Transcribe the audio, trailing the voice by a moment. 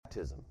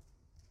baptism.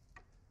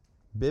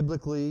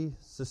 Biblically,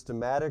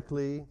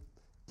 systematically,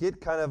 get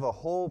kind of a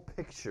whole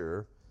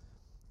picture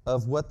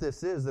of what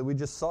this is that we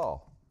just saw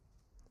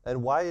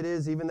and why it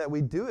is even that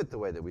we do it the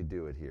way that we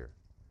do it here.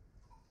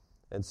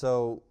 And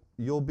so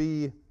you'll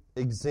be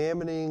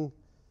examining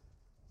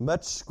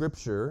much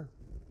Scripture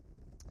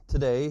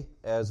today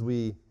as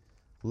we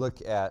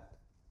look at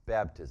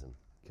baptism.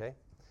 Okay?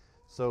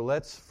 So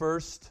let's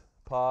first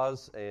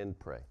pause and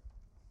pray.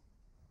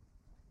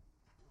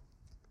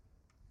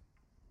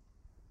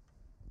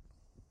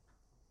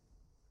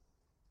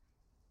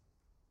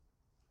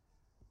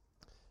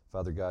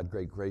 Father God,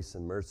 great grace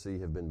and mercy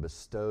have been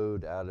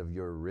bestowed out of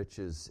your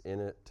riches in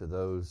it to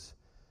those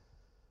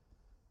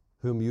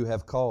whom you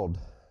have called,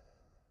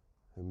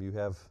 whom you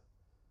have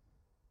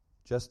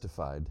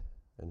justified,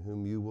 and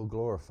whom you will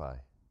glorify.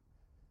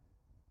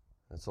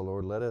 And so,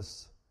 Lord, let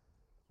us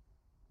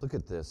look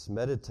at this,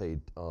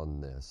 meditate on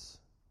this,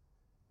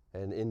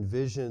 and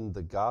envision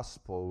the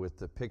gospel with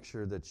the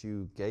picture that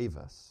you gave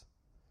us.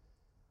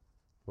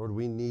 Lord,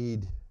 we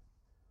need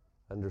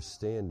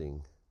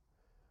understanding.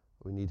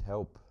 We need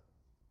help.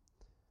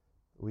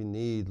 We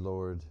need,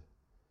 Lord,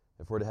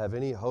 if we're to have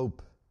any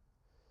hope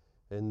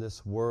in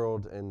this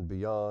world and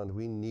beyond,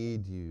 we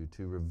need you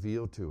to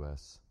reveal to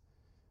us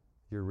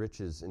your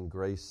riches in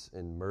grace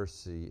and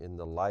mercy in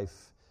the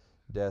life,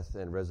 death,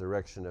 and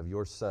resurrection of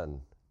your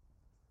Son.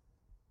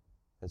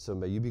 And so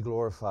may you be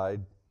glorified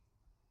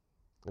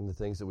in the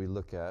things that we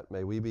look at.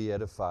 May we be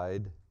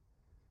edified.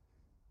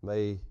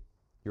 May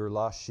your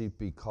lost sheep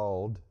be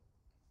called.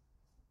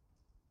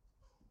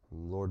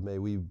 And Lord, may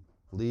we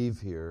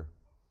leave here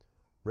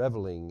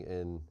reveling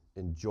and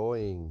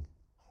enjoying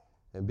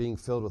and being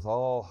filled with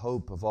all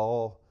hope of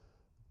all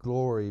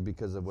glory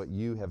because of what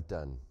you have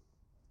done.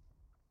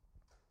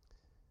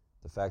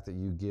 The fact that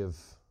you give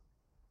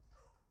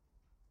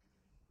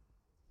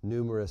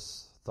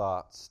numerous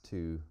thoughts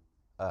to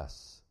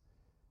us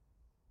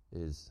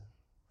is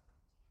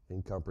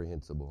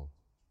incomprehensible.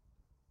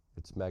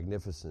 It's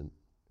magnificent.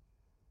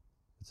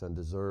 It's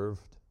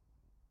undeserved.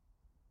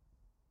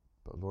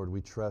 But Lord,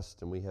 we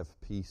trust and we have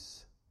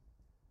peace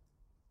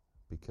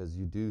because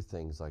you do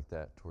things like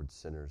that towards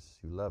sinners.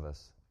 You love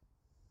us.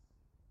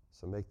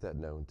 So make that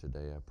known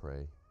today, I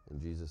pray. In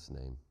Jesus'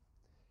 name,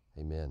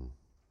 amen.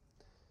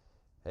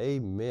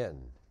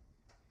 Amen.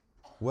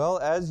 Well,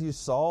 as you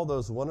saw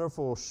those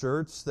wonderful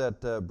shirts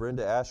that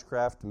Brenda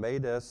Ashcraft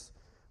made us,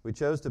 we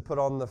chose to put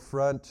on the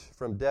front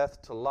From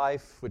Death to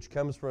Life, which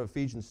comes from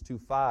Ephesians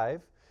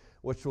 2:5,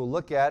 which we'll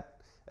look at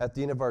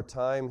the end of our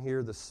time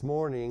here this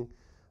morning.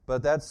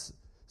 But that's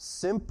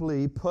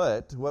simply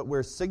put what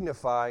we're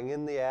signifying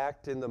in the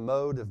act, in the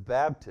mode of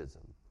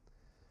baptism.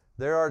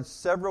 There are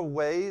several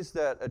ways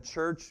that a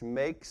church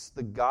makes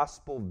the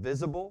gospel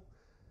visible,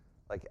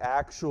 like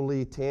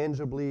actually,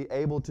 tangibly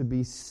able to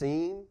be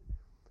seen.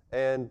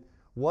 And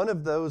one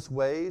of those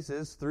ways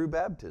is through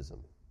baptism.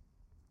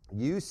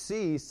 You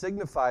see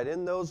signified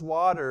in those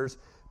waters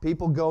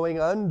people going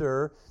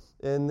under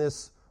in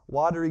this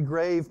watery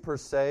grave per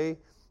se,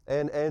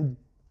 and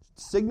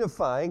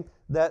signifying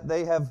that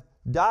they have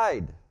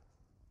died.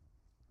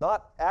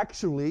 Not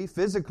actually,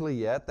 physically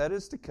yet, that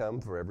is to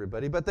come for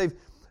everybody, but they've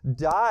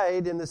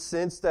died in the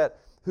sense that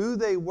who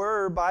they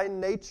were by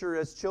nature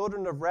as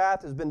children of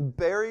wrath has been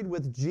buried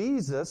with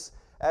Jesus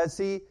as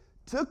he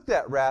took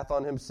that wrath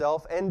on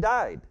himself and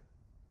died.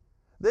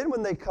 Then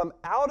when they come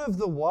out of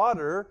the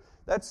water,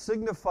 that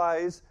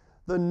signifies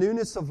the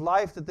newness of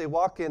life that they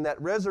walk in,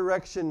 that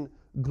resurrection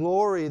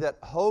glory, that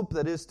hope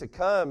that is to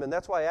come. And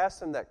that's why I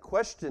asked them that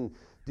question,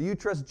 do you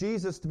trust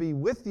Jesus to be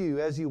with you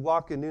as you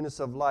walk in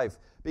newness of life?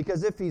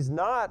 Because if he's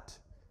not,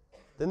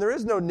 then there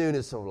is no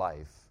newness of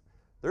life.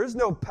 There is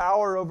no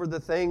power over the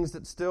things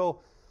that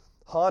still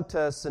haunt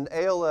us and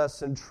ail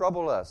us and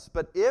trouble us.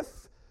 But if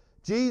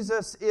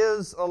Jesus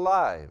is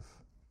alive,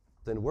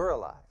 then we're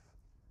alive.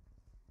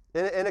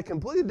 In a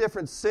completely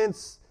different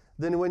sense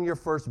than when you're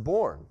first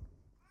born.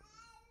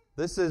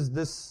 This is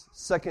this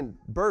second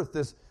birth,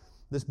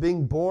 this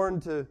being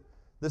born to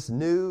this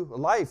new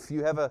life.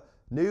 You have a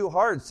new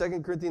heart.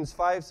 2 Corinthians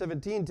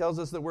 5:17 tells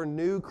us that we're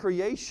new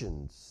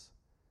creations.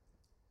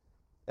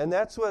 And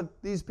that's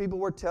what these people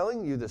were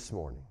telling you this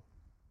morning.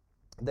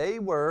 They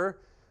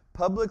were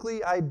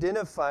publicly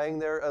identifying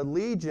their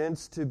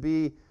allegiance to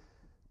be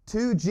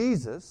to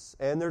Jesus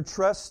and their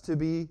trust to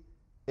be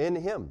in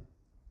him.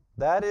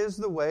 That is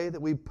the way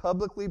that we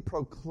publicly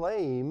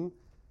proclaim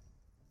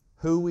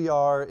who we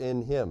are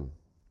in him,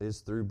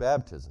 is through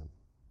baptism.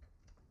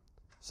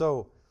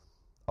 So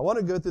I want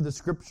to go through the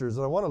scriptures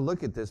and I want to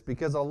look at this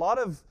because a lot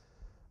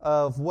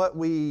of what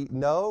we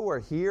know or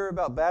hear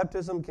about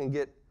baptism can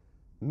get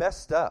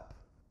messed up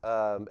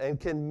and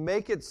can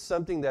make it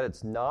something that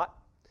it's not.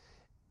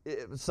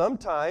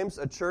 Sometimes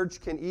a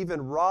church can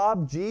even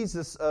rob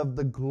Jesus of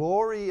the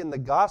glory in the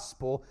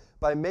gospel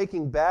by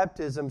making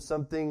baptism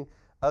something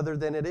other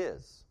than it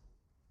is.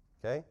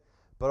 Okay?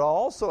 But I'll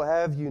also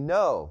have you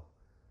know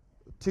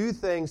two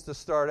things to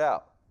start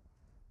out.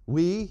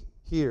 We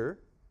here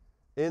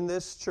in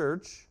this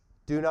church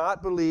do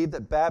not believe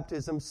that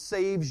baptism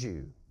saves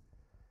you.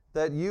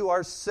 that you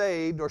are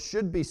saved or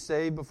should be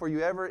saved before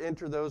you ever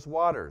enter those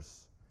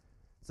waters.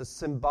 It's a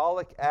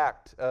symbolic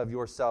act of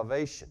your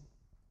salvation.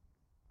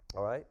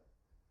 All right?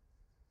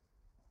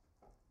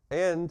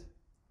 And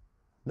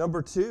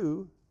number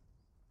 2,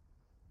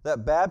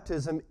 that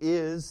baptism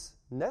is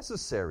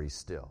necessary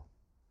still.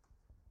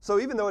 So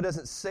even though it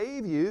doesn't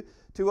save you,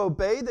 to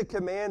obey the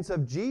commands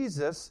of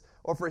Jesus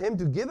or for him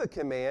to give a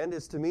command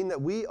is to mean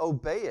that we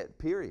obey it,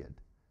 period.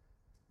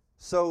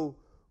 So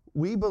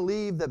we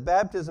believe that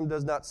baptism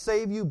does not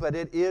save you, but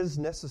it is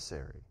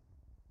necessary.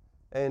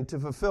 And to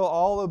fulfill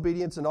all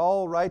obedience and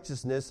all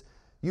righteousness,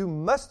 you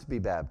must be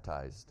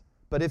baptized.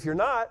 But if you're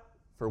not,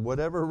 for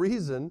whatever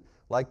reason,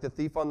 like the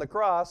thief on the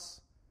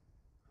cross,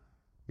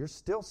 you're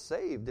still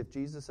saved if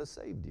Jesus has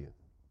saved you.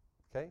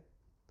 Okay?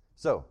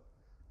 So,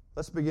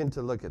 let's begin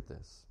to look at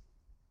this.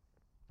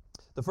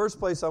 The first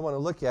place I want to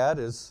look at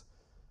is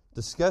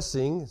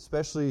discussing,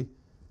 especially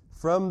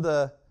from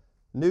the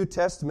New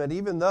Testament,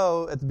 even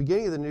though at the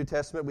beginning of the New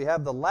Testament we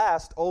have the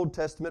last Old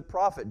Testament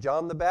prophet,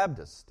 John the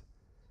Baptist.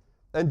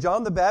 And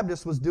John the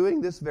Baptist was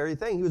doing this very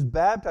thing. He was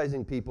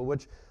baptizing people,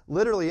 which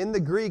literally in the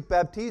Greek,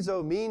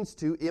 baptizo means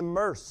to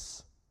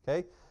immerse.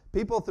 Okay?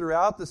 People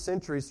throughout the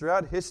centuries,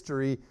 throughout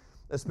history,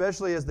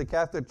 especially as the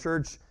Catholic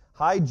Church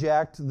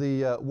hijacked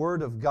the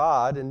Word of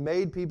God and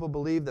made people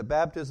believe that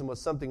baptism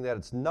was something that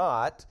it's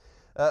not,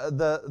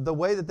 the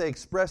way that they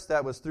expressed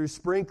that was through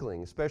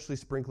sprinkling, especially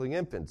sprinkling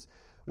infants.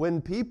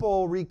 When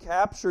people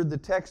recaptured the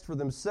text for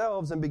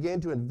themselves and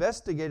began to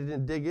investigate it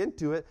and dig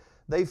into it,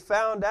 they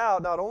found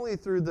out not only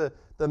through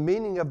the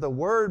meaning of the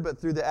word, but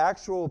through the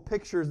actual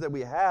pictures that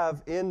we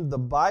have in the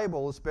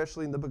Bible,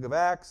 especially in the book of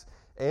Acts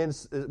and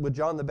with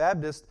John the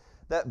Baptist,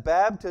 that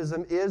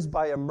baptism is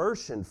by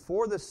immersion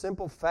for the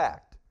simple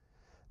fact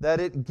that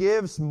it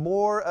gives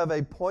more of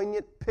a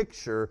poignant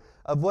picture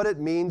of what it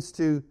means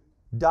to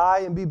die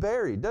and be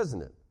buried,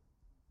 doesn't it?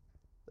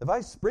 If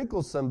I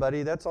sprinkle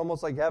somebody, that's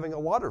almost like having a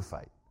water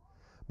fight.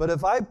 But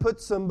if I put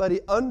somebody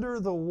under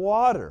the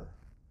water,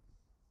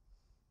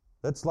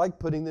 that's like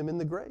putting them in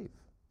the grave.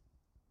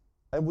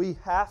 And we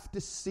have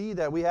to see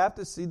that. We have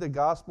to see the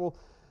gospel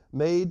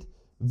made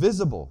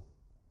visible.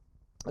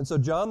 And so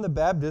John the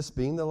Baptist,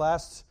 being the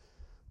last,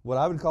 what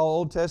I would call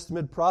Old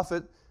Testament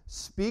prophet,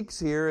 speaks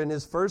here in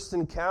his first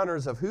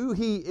encounters of who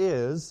he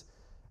is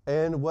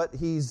and what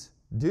he's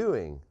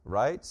doing,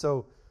 right?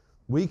 So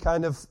we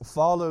kind of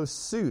follow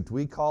suit.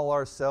 We call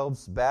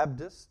ourselves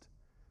Baptist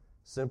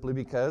simply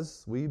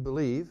because we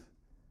believe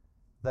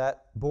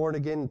that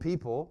born-again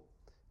people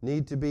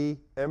need to be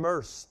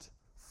immersed,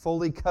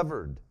 fully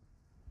covered,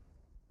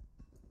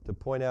 to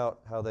point out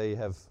how they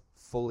have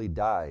fully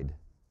died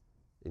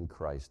in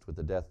Christ with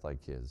a death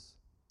like his.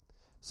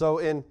 So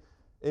in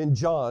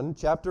John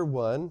chapter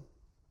 1,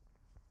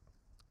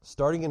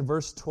 starting in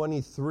verse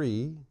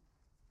 23,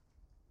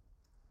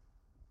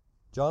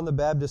 John the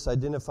Baptist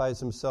identifies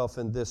himself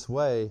in this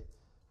way: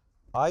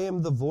 I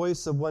am the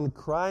voice of one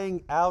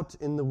crying out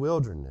in the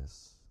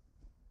wilderness,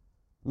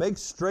 make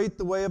straight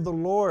the way of the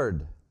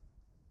Lord,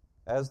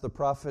 as the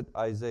prophet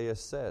Isaiah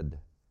said.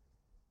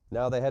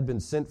 Now they had been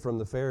sent from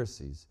the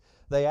Pharisees.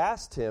 They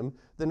asked him,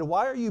 then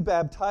why are you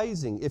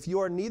baptizing, if you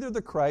are neither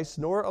the Christ,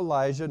 nor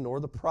Elijah, nor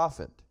the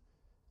prophet?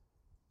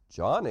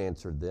 John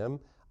answered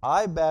them,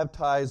 I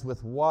baptize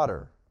with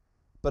water,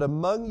 but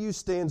among you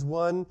stands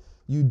one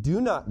you do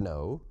not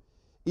know,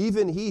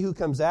 even he who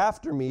comes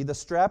after me, the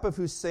strap of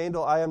whose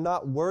sandal I am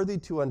not worthy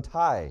to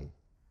untie.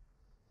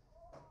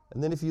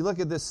 And then if you look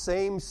at this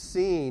same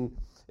scene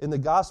in the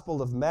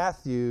Gospel of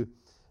Matthew,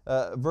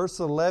 verse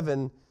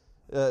 11,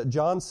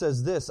 John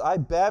says this, I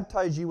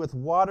baptize you with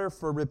water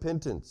for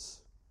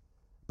repentance.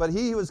 But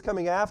he who is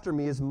coming after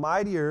me is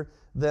mightier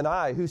than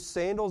I, whose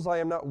sandals I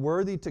am not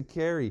worthy to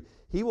carry.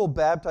 He will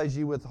baptize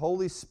you with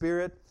Holy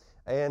Spirit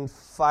and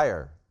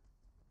fire.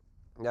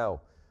 Now,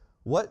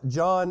 what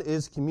John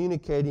is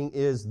communicating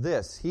is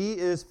this. He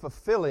is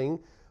fulfilling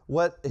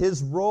what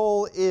his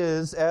role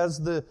is as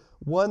the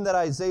one that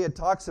Isaiah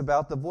talks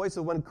about, the voice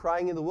of one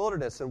crying in the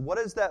wilderness. And what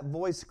is that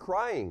voice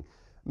crying?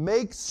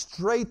 Make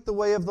straight the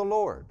way of the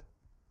Lord,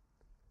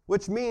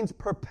 which means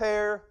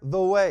prepare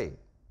the way.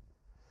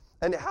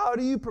 And how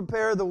do you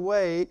prepare the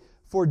way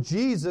for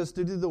Jesus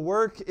to do the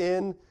work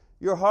in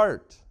your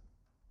heart?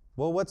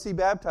 Well, what's he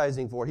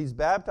baptizing for? He's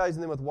baptizing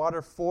them with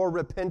water for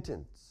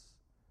repentance.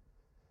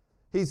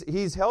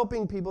 He's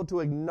helping people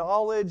to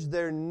acknowledge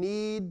their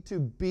need to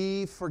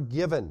be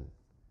forgiven.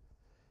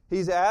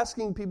 He's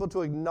asking people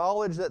to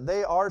acknowledge that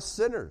they are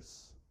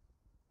sinners,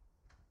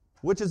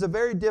 which is a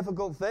very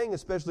difficult thing,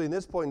 especially in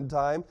this point in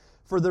time,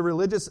 for the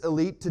religious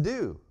elite to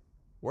do.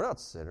 We're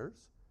not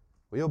sinners.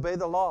 We obey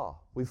the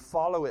law. We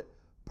follow it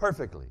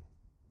perfectly.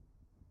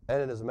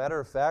 And as a matter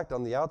of fact,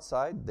 on the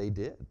outside, they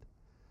did.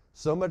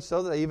 So much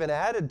so that they even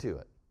added to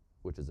it,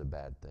 which is a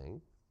bad thing.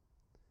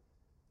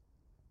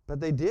 But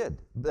they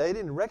did. They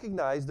didn't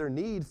recognize their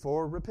need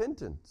for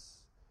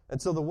repentance.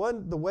 And so the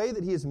way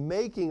that he is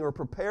making or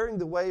preparing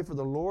the way for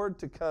the Lord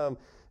to come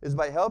is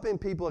by helping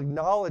people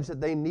acknowledge that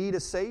they need a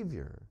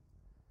Savior.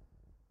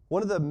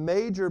 One of the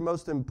major,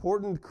 most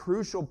important,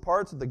 crucial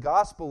parts of the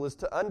gospel is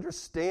to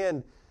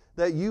understand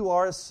that you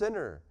are a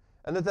sinner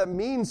and that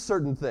means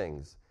certain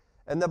things.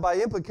 And that by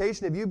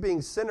implication of you being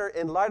a sinner,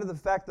 in light of the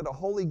fact that a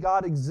holy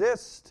God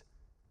exists,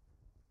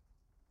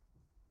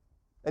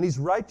 and He's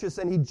righteous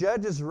and He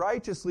judges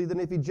righteously, then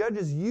if He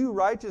judges you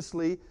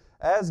righteously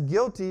as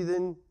guilty,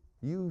 then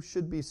you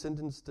should be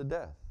sentenced to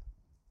death.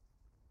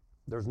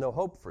 There's no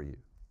hope for you.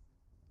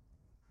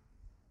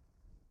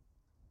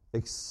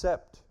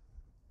 Except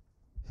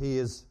He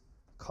is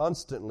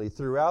constantly,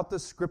 throughout the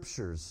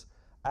Scriptures,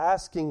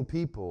 asking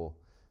people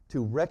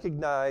to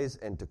recognize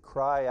and to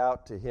cry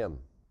out to Him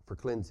for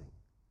cleansing.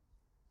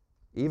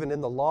 Even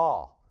in the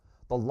law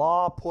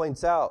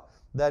points out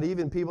that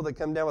even people that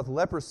come down with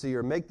leprosy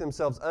or make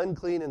themselves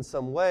unclean in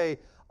some way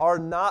are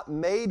not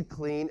made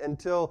clean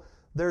until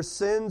their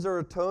sins are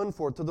atoned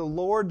for, till the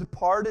Lord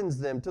pardons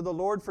them, till the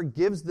Lord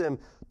forgives them,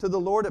 till the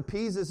Lord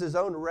appeases His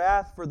own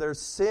wrath for their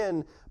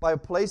sin by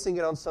placing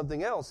it on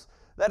something else.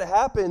 That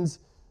happens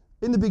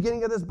in the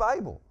beginning of this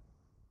Bible,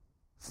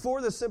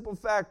 for the simple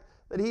fact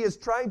that He is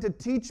trying to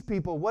teach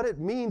people what it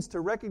means to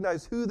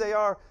recognize who they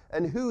are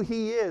and who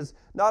He is.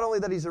 Not only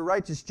that He's a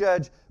righteous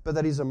judge, but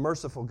that He's a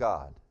merciful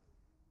God.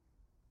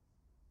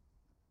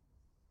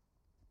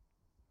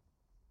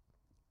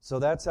 So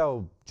that's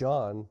how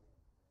John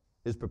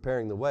is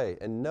preparing the way.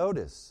 And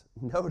notice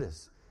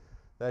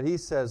that he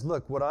says,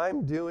 look, what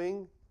I'm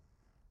doing,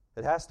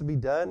 it has to be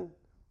done.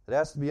 It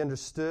has to be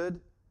understood.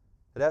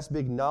 It has to be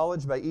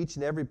acknowledged by each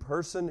and every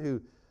person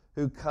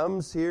who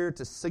comes here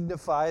to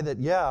signify that,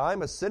 yeah,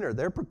 I'm a sinner.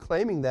 They're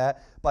proclaiming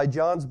that by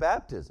John's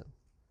baptism.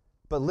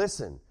 But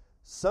listen,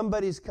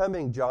 somebody's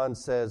coming, John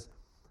says,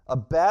 a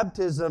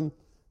baptism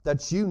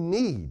that you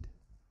need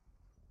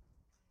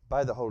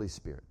by the Holy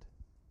Spirit.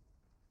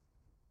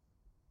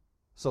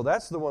 So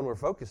that's the one we're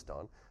focused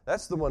on.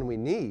 That's the one we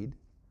need.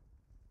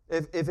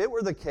 If it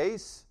were the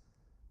case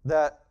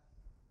that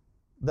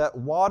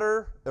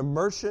water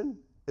immersion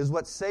is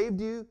what saved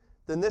you,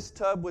 then this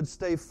tub would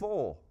stay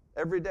full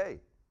every day.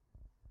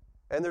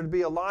 And there'd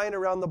be a line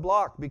around the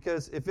block,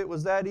 because if it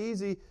was that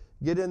easy,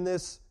 get in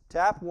this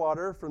tap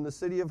water from the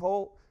city of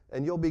Holt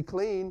and you'll be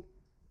clean,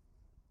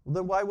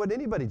 then why would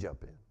anybody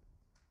jump in?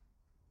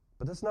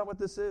 But that's not what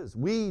this is.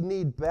 We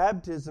need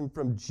baptism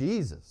from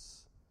Jesus.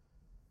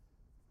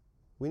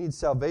 We need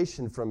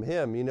salvation from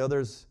Him. You know,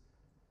 there's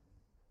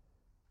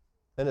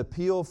an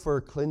appeal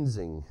for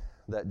cleansing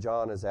that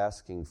John is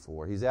asking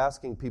for. He's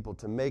asking people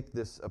to make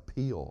this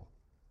appeal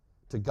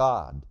to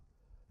God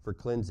for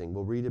cleansing.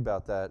 We'll read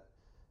about that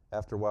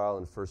after a while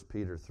in 1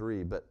 Peter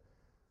 3. But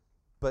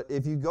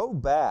if you go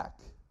back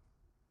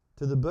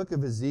to the book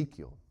of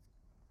Ezekiel,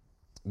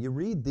 you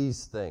read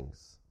these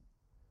things.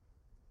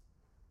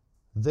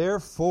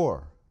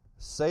 Therefore,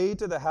 say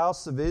to the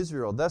house of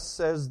Israel, thus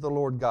says the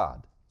Lord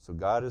God. So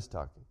God is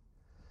talking.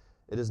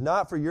 It is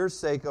not for your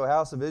sake, O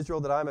house of Israel,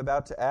 that I am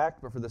about to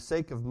act, but for the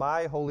sake of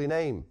my holy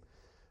name,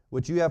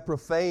 which you have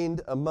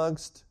profaned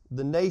amongst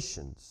the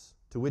nations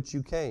to which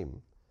you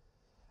came.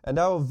 And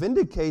I will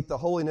vindicate the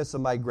holiness of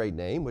my great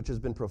name, which has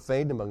been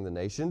profaned among the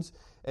nations,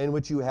 and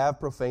which you have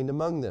profaned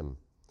among them.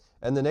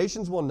 And the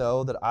nations will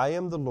know that I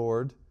am the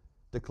Lord,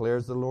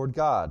 declares the Lord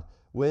God,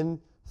 when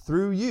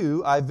through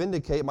you I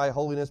vindicate my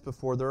holiness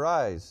before their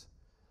eyes.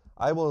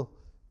 I will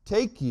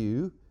take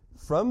you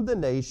from the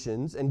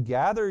nations and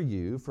gather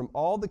you from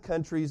all the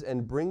countries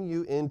and bring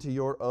you into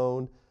your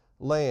own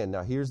land.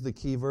 Now here's the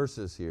key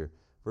verses here.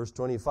 Verse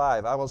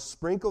 25, I will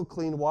sprinkle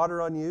clean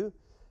water on you,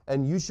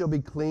 and you shall be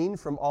clean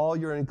from all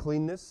your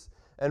uncleanness,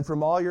 and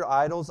from all your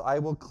idols I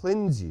will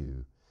cleanse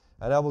you.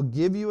 And I will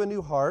give you a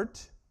new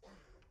heart,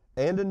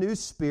 and a new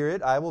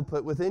spirit I will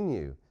put within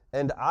you.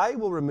 And I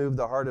will remove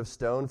the heart of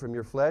stone from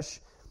your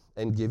flesh,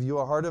 and give you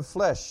a heart of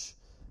flesh.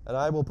 And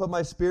I will put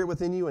my spirit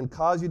within you, and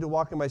cause you to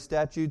walk in my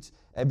statutes,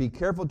 and be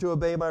careful to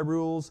obey my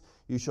rules.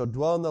 You shall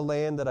dwell in the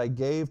land that I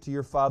gave to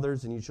your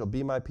fathers, and you shall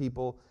be my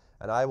people,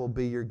 and I will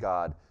be your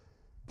God.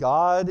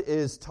 God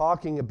is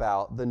talking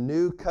about the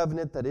new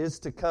covenant that is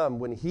to come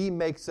when He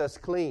makes us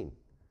clean.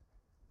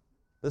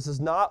 This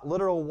is not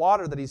literal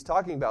water that He's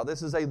talking about.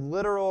 This is a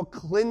literal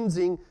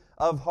cleansing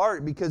of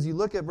heart, because you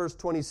look at verse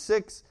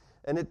 26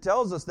 and it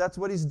tells us that's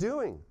what He's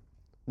doing.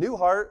 New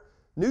heart,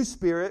 new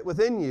spirit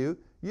within you.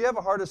 You have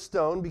a heart of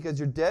stone because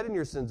you're dead in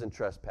your sins and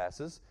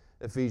trespasses,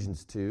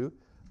 Ephesians 2.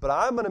 But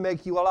I'm going to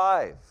make you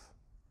alive.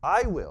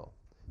 I will.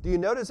 Do you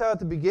notice how at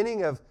the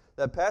beginning of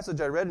that passage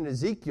I read in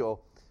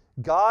Ezekiel,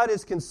 God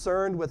is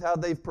concerned with how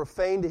they've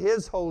profaned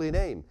His holy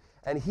name.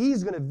 And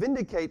He's going to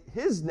vindicate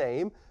His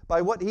name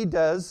by what He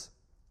does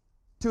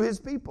to His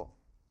people.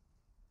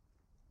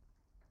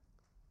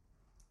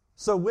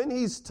 So when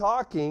He's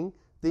talking,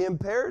 the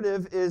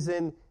imperative is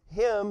in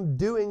Him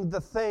doing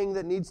the thing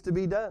that needs to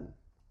be done.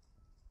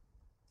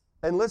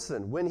 And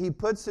listen, when He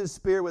puts His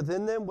Spirit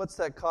within them, what's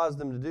that cause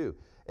them to do?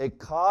 It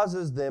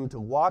causes them to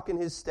walk in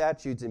His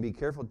statutes and be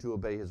careful to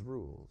obey His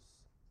rules.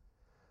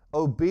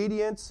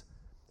 Obedience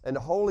and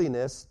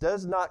holiness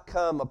does not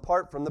come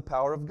apart from the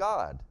power of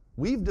God.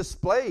 We've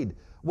displayed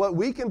what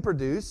we can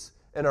produce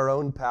in our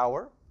own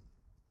power.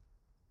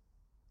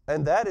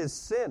 And that is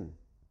sin.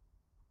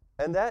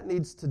 And that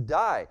needs to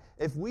die.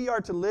 If we are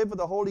to live with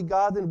a holy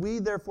God, then we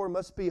therefore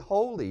must be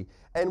holy.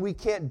 And we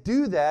can't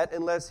do that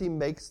unless He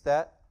makes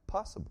that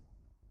possible.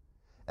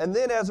 And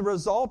then as a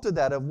result of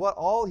that, of what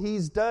all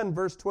He's done,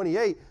 verse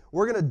 28,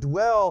 we're going to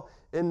dwell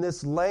in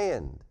this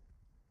land.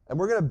 And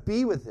we're going to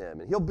be with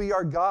Him. And He'll be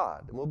our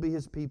God. And we'll be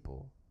His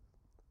people.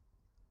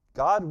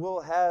 God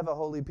will have a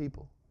holy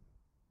people.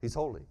 He's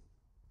holy.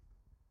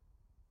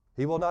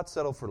 He will not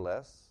settle for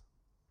less.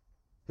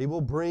 He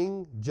will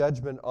bring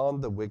judgment on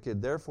the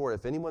wicked. Therefore,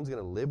 if anyone's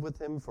going to live with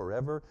Him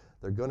forever,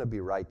 they're going to be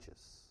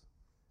righteous.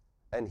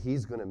 And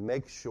He's going to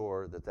make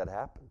sure that that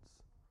happens.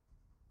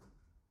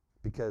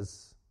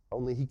 Because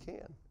only He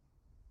can.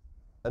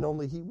 And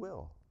only He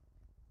will.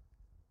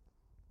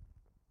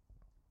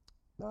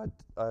 Now,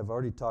 I've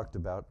already talked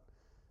about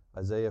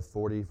Isaiah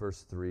 40,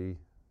 verse 3,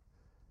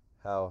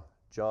 how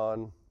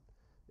John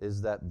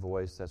is that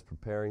voice that's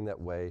preparing that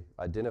way,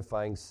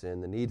 identifying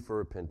sin, the need for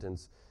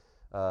repentance,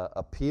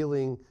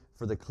 appealing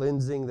for the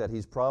cleansing that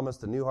He's promised,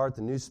 the new heart,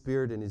 the new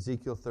spirit in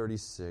Ezekiel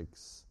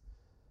 36.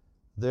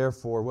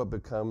 Therefore, what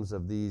becomes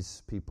of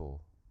these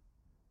people?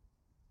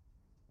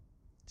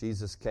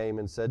 Jesus came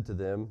and said to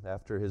them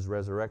after His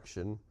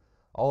resurrection,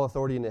 all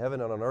authority in heaven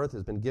and on earth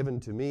has been given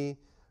to me.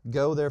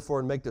 Go, therefore,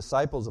 and make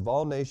disciples of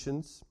all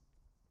nations,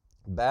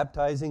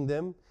 baptizing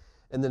them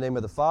in the name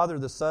of the Father,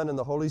 the Son, and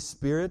the Holy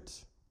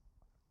Spirit,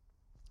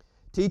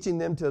 teaching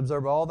them to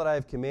observe all that I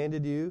have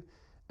commanded you,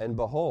 and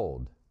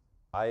behold,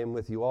 I am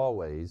with you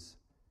always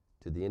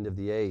to the end of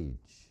the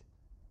age.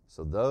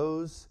 So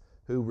those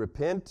who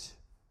repent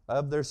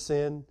of their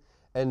sin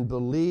and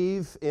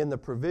believe in the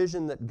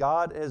provision that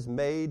God has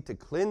made to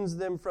cleanse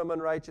them from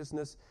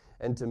unrighteousness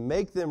and to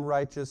make them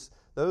righteous,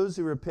 those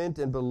who repent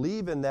and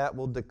believe in that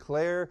will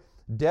declare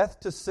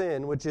death to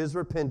sin, which is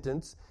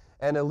repentance,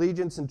 and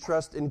allegiance and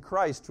trust in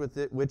Christ, with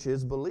it, which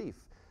is belief.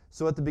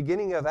 So at the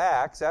beginning of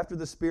Acts, after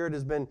the Spirit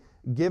has been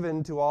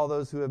given to all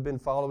those who have been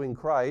following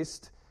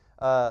Christ,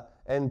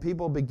 and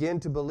people begin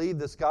to believe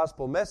this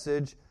gospel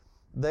message,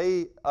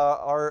 they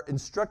are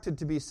instructed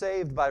to be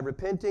saved by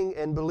repenting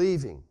and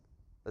believing.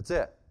 That's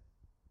it.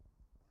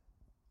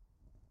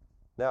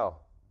 Now,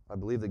 I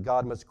believe that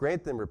God must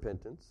grant them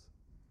repentance,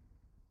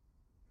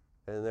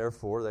 and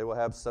therefore they will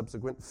have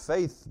subsequent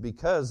faith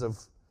because of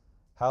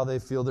how they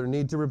feel their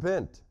need to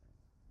repent.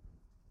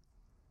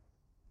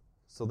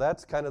 So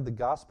that's kind of the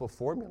gospel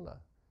formula.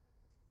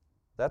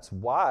 That's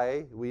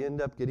why we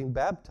end up getting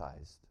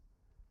baptized.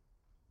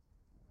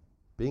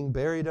 Being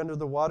buried under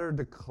the water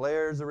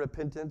declares a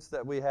repentance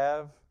that we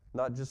have,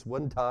 not just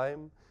one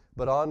time,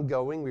 but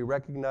ongoing. We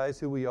recognize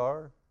who we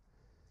are.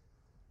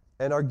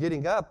 And our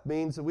getting up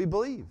means that we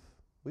believe.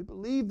 We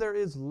believe there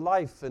is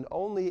life, and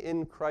only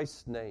in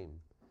Christ's name,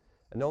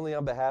 and only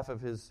on behalf of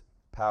His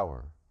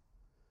power.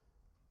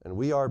 And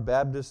we are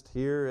Baptist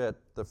here at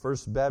the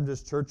First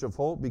Baptist Church of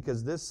Holt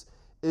because this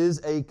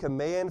is a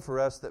command for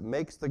us that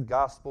makes the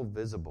gospel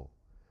visible.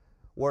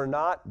 We're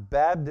not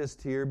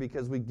Baptist here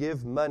because we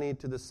give money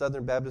to the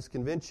Southern Baptist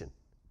Convention.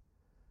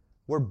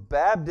 We're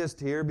Baptist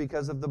here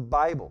because of the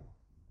Bible.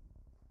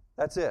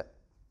 That's it.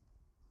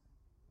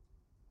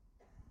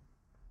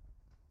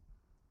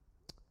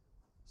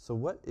 So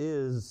what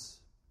is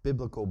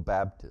biblical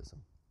baptism?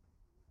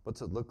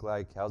 What's it look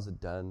like? How's it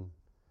done?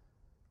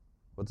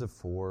 What's it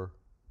for?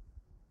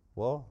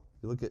 Well,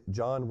 you look at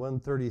John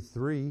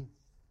 1:33.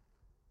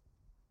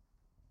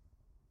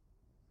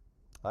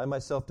 I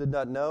myself did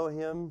not know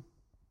Him,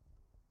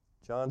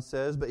 John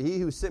says, but He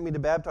who sent me to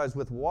baptize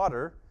with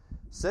water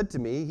said to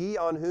me, He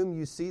on whom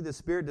you see the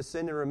Spirit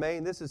descend and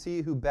remain, this is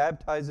He who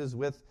baptizes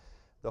with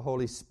the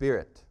Holy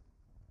Spirit.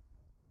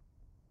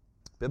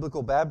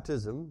 Biblical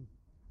baptism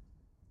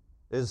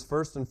is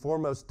first and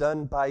foremost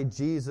done by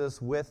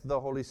Jesus with the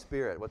Holy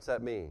Spirit. What's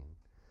that mean?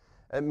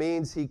 It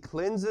means He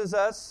cleanses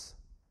us,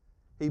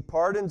 He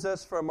pardons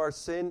us from our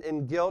sin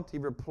and guilt, He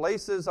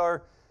replaces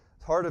our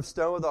heart of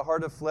stone with a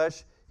heart of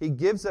flesh. He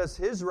gives us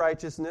His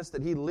righteousness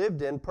that He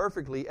lived in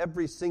perfectly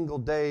every single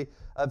day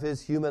of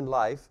His human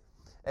life.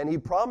 And He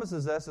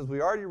promises us, as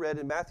we already read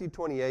in Matthew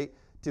 28,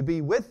 to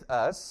be with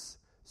us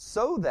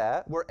so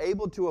that we're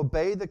able to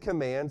obey the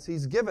commands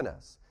He's given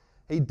us.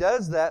 He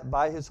does that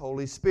by His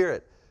Holy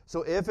Spirit.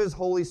 So if His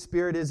Holy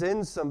Spirit is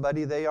in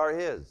somebody, they are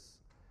His.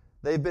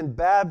 They've been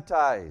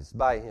baptized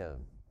by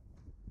Him.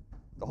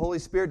 The Holy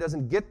Spirit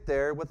doesn't get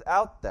there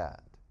without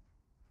that.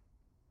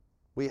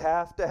 We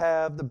have to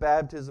have the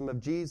baptism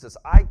of Jesus.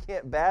 I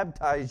can't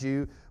baptize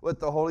you with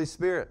the Holy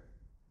Spirit.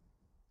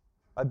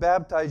 I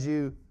baptize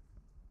you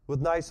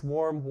with nice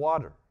warm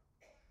water.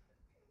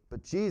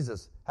 But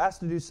Jesus has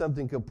to do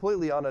something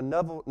completely on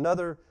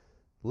another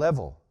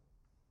level.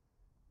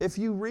 If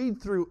you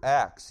read through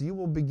Acts, you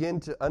will begin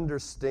to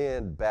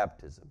understand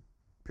baptism.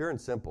 Pure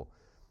and simple.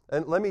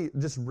 And let me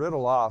just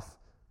riddle off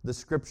the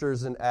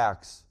scriptures in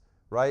Acts,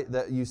 right,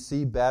 that you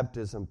see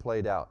baptism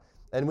played out.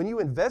 And when you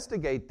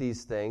investigate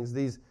these things,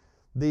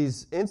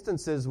 these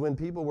instances when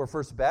people were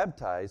first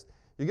baptized,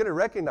 you're going to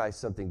recognize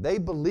something. They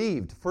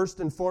believed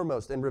first and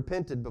foremost and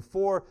repented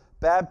before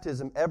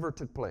baptism ever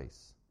took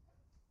place.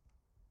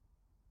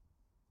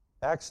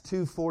 Acts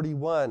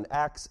 2:41,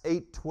 Acts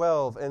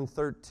 8:12 and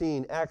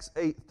 13, Acts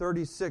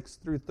 8:36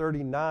 through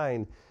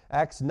 39,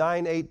 Acts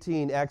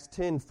 9:18, Acts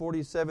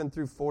 10:47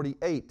 through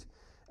 48,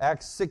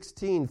 Acts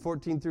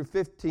 16:14 through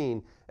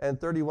 15, and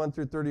 31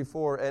 through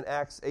 34, and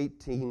Acts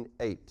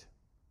 18:8.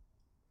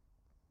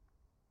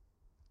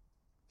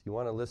 If you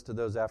want a list of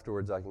those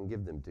afterwards, I can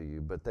give them to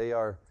you. But they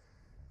are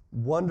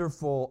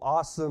wonderful,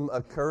 awesome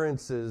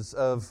occurrences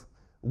of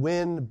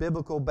when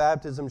biblical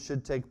baptism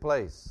should take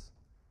place.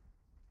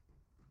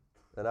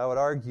 And I would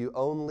argue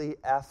only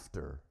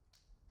after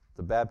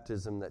the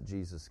baptism that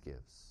Jesus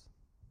gives.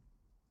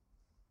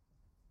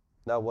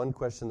 Now, one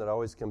question that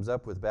always comes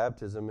up with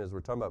baptism, as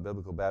we're talking about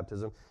biblical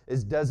baptism,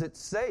 is does it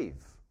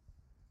save?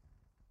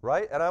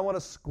 Right? And I want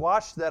to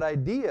squash that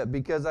idea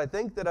because I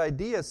think that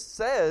idea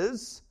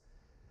says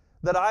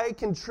that I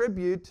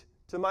contribute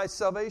to my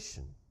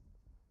salvation.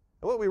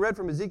 And what we read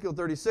from Ezekiel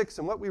 36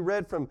 and what we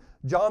read from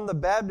John the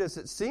Baptist,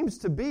 it seems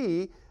to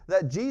be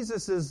that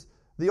Jesus is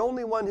the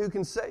only one who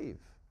can save.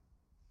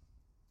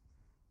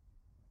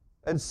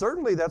 And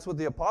certainly that's what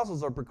the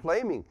apostles are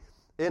proclaiming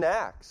in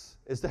Acts,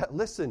 is that,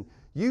 listen,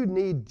 you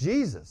need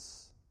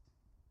Jesus.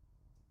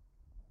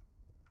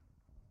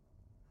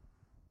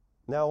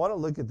 Now, I want to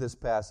look at this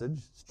passage.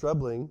 It's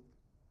troubling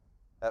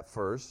at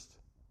first,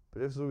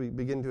 but as we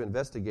begin to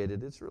investigate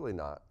it, it's really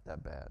not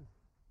that bad.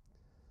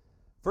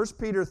 1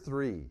 Peter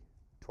 3,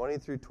 20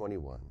 through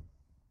 21.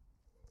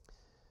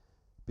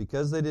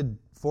 Because they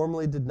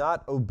formerly did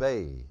not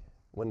obey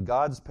when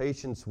God's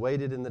patience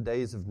waited in the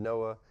days of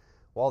Noah,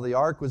 while the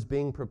ark was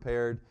being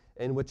prepared,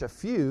 in which a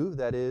few,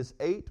 that is,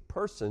 8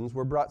 persons,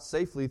 were brought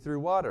safely through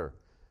water.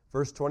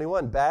 Verse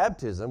 21,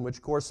 baptism,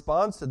 which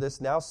corresponds to this,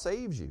 now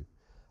saves you,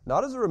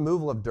 not as a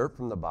removal of dirt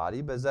from the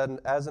body, but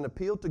as an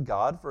appeal to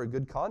God for a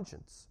good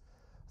conscience,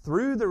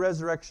 through the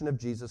resurrection of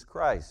Jesus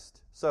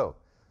Christ. So,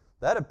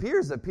 that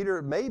appears that Peter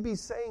may be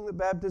saying that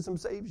baptism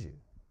saves you.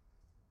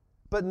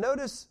 But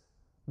notice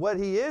what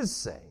he is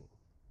saying.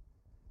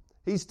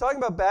 He's talking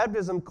about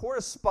baptism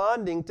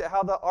corresponding to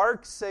how the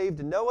ark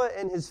saved Noah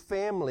and his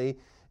family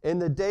in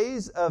the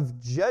days of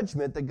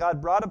judgment that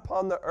God brought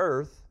upon the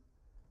earth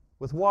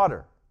with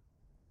water.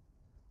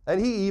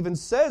 And he even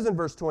says in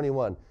verse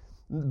 21,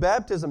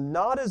 baptism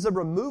not as a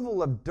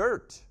removal of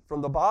dirt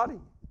from the body.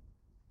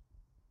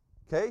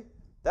 Okay?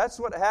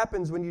 That's what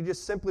happens when you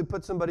just simply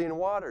put somebody in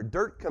water.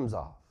 Dirt comes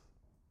off.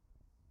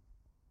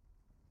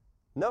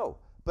 No,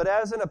 but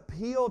as an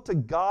appeal to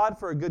God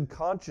for a good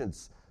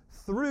conscience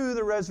through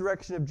the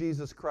resurrection of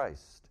Jesus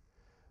Christ.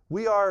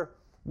 We are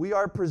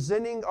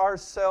presenting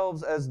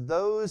ourselves as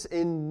those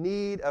in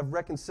need of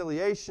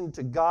reconciliation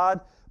to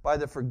God by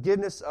the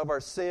forgiveness of our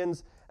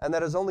sins, and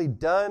that is only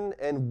done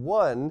and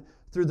won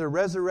through the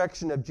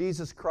resurrection of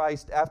Jesus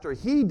Christ after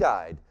He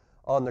died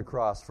on the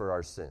cross for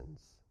our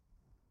sins.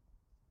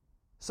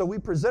 So we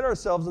present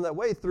ourselves in that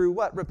way through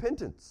what?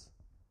 Repentance.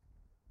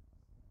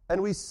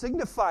 And we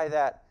signify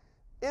that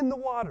in the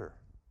water,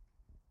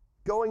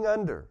 going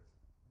under,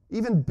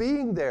 even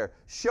being there,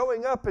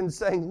 showing up and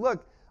saying,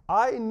 look,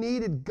 I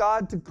needed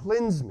God to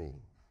cleanse me,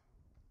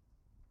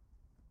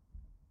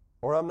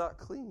 or I'm not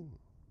clean.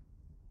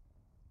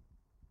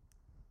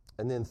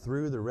 And then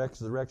through the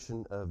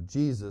resurrection of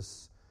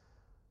Jesus,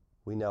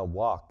 we now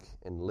walk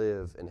and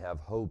live and have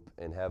hope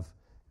and have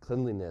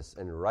cleanliness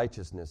and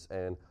righteousness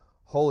and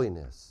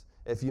holiness.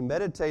 If you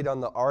meditate on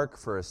the ark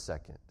for a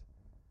second,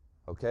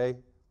 okay,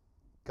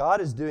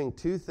 God is doing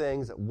 2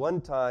 things at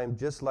one time,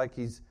 just like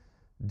He's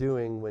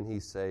doing when He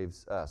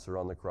saves us, or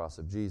on the cross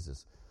of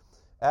Jesus.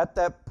 At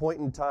that point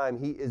in time,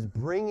 He is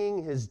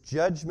bringing His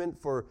judgment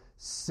for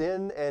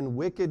sin and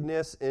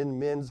wickedness in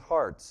men's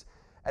hearts,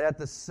 and at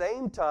the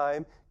same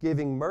time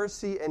giving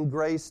mercy and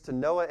grace to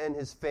Noah and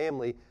his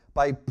family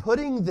by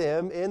putting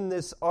them in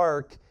this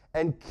ark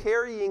and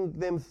carrying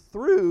them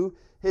through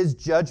His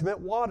judgment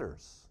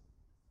waters.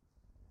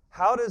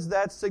 How does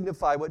that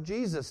signify what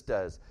Jesus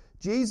does?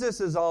 Jesus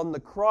is on the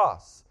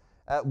cross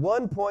at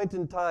one point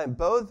in time,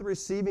 both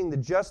receiving the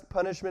just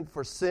punishment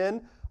for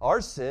sin, our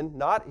sin,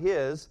 not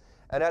His,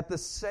 and at the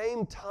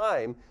same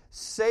time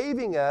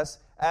saving us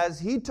as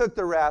He took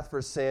the wrath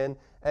for sin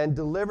and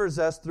delivers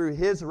us through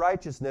His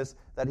righteousness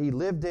that He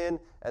lived in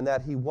and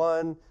that He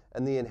won,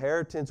 and the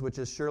inheritance which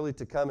is surely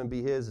to come and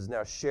be His is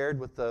now shared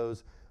with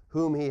those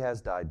whom He has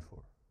died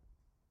for.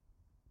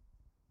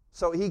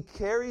 So He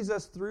carries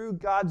us through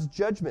God's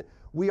judgment.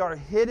 We are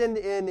hidden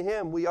in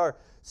Him. We are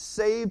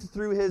saved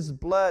through His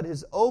blood.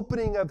 His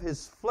opening of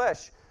His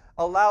flesh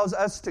allows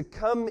us to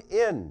come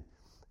in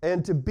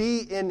and to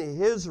be in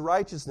His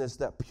righteousness,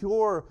 that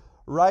pure,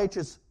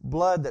 righteous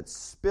blood that's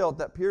spilt,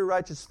 that pure,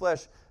 righteous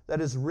flesh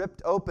that is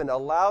ripped open,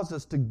 allows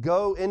us to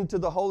go into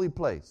the holy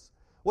place.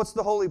 What's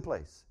the holy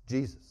place?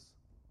 Jesus.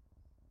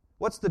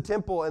 What's the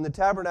temple and the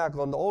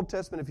tabernacle in the Old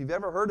Testament, if you've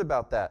ever heard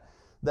about that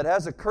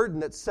has a curtain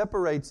that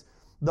separates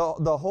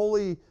the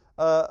holy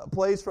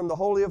place from the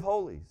Holy of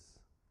Holies?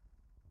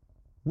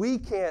 We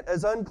can't,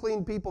 as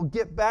unclean people,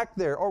 get back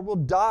there or we'll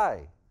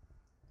die.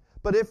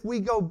 But if we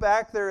go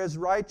back there as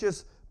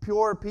righteous,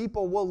 pure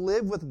people, we'll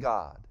live with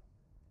God.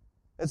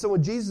 And so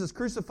when Jesus is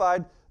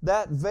crucified,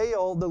 that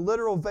veil, the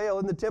literal veil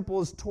in the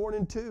temple, is torn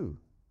in two.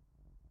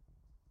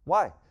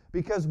 Why?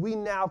 Because we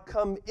now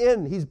come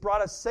in. He's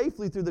brought us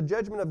safely through the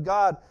judgment of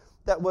God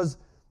that was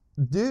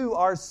due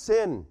our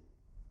sin,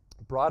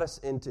 brought us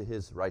into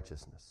His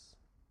righteousness.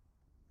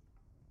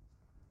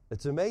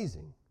 It's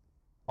amazing.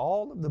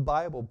 All of the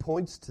Bible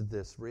points to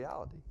this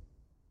reality.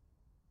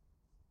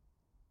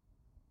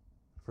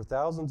 For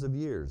thousands of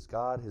years,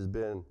 God has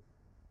been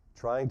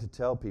trying to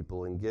tell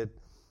people and get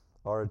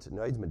our attention.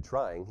 No, He's been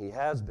trying. He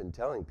has been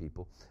telling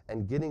people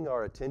and getting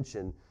our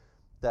attention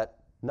that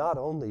not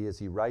only is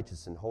He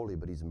righteous and holy,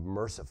 but He's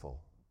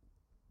merciful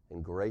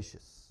and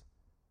gracious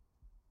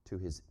to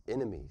His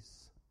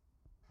enemies.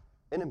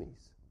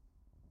 Enemies.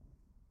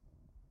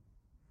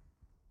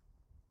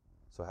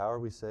 So how are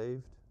we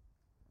saved?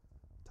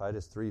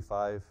 Titus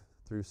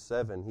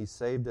 3:5-7, He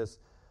saved us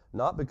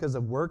not because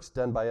of works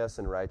done by us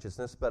in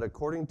righteousness, but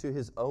according to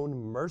His own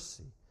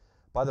mercy,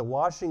 by the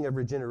washing of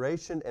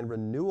regeneration and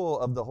renewal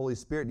of the Holy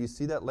Spirit. Do you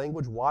see that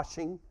language?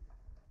 Washing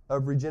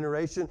of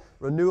regeneration,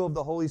 renewal of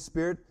the Holy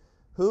Spirit,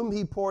 whom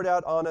He poured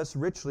out on us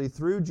richly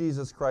through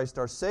Jesus Christ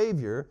our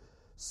Savior,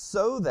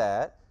 so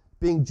that,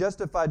 being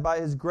justified by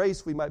His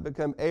grace, we might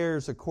become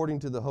heirs according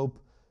to the hope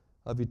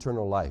of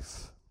eternal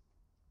life.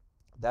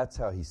 That's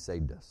how He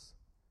saved us.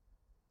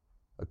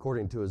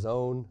 According to His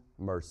own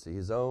mercy,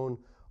 His own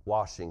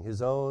washing,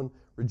 His own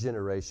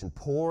regeneration,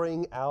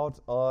 pouring out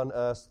on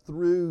us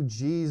through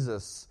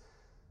Jesus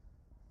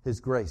His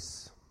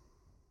grace,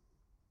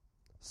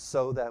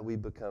 so that we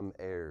become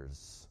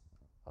heirs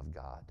of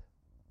God.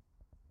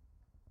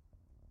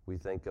 We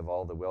think of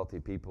all the wealthy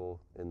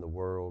people in the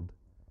world,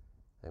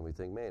 and we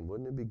think, man,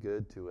 wouldn't it be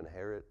good to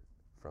inherit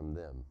from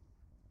them?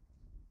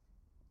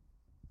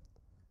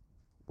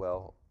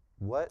 Well,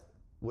 what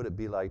would it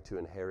be like to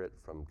inherit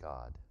from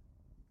God?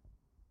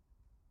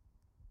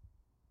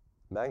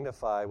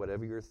 Magnify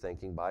whatever you're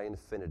thinking by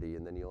infinity,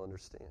 and then you'll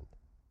understand.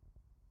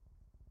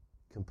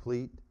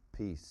 Complete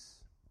peace,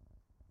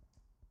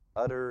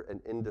 utter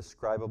and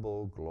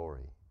indescribable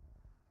glory,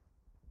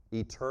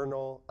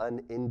 eternal,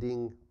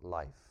 unending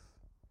life,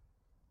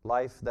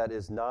 life that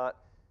is not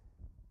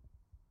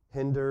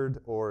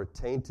hindered or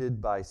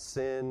tainted by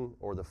sin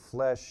or the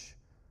flesh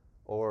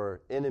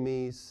or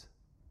enemies,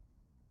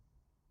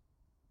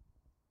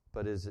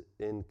 but is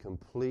in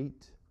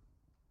complete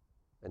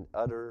and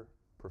utter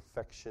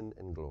perfection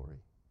and glory.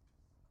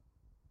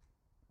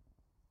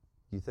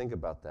 You think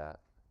about that,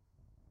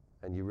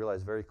 and you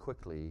realize very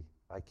quickly,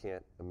 I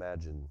can't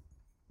imagine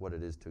what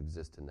it is to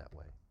exist in that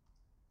way.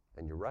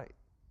 And you're right.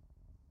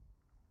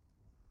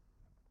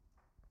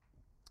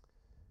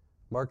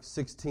 Mark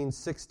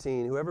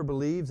 16:16, whoever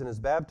believes and is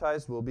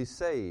baptized will be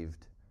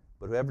saved,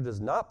 but whoever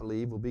does not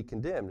believe will be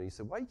condemned. And you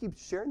say, why do you keep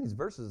sharing these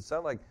verses? It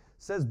sounds like it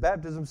says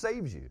baptism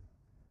saves you.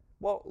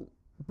 Well,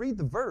 read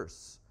the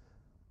verse.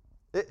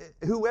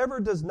 Whoever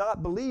does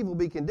not believe will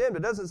be condemned.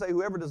 It doesn't say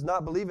whoever does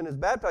not believe and is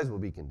baptized will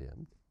be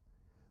condemned.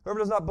 Whoever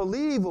does not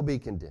believe will be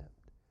condemned.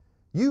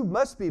 You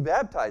must be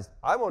baptized.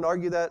 I won't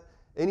argue that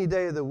any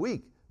day of the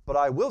week, but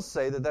I will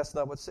say that that's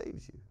not what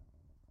saves you.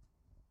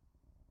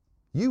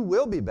 You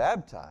will be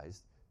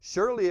baptized.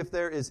 Surely if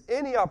there is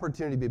any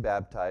opportunity to be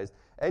baptized,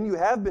 and you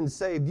have been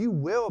saved, you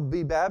will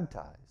be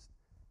baptized.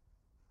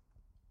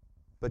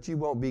 But you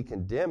won't be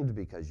condemned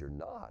because you're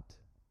not,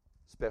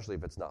 especially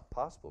if it's not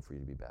possible for you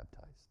to be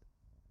baptized.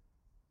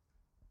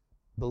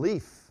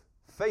 Belief,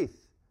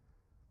 faith,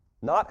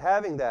 not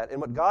having that, and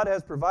what God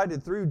has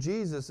provided through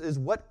Jesus is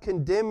what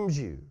condemns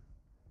you.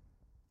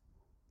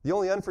 The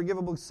only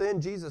unforgivable sin,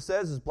 Jesus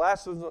says, is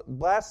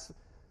blasphemy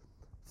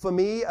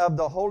of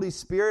the Holy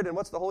Spirit. And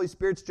what's the Holy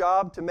Spirit's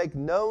job? To make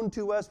known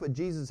to us what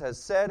Jesus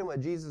has said and what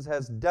Jesus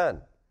has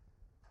done.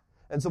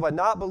 And so by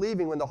not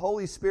believing when the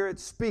Holy Spirit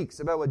speaks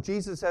about what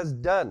Jesus has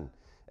done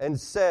and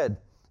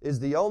said is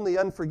the only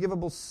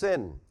unforgivable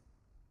sin.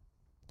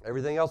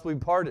 Everything else will be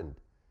pardoned.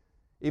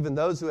 Even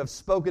those who have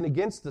spoken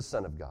against the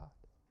Son of God.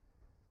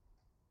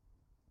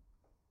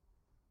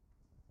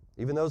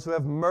 Even those who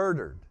have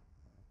murdered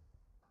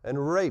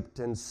and raped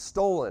and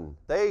stolen,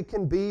 they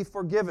can be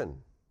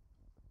forgiven.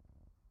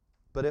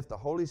 But if the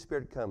Holy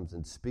Spirit comes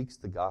and speaks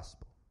the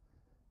gospel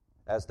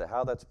as to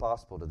how that's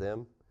possible to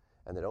them,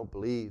 and they don't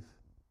believe,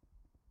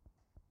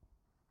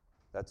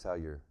 that's how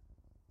you're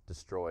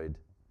destroyed,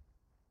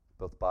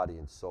 both body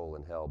and soul,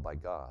 in hell by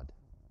God.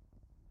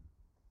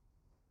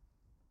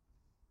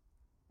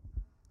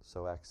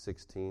 So Acts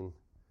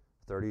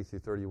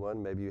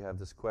 16:30-31, maybe you have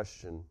this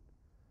question.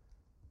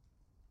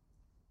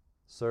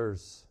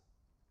 Sirs,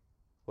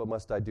 what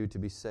must I do to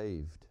be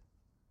saved?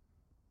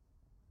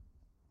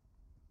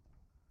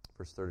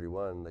 Verse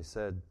 31, they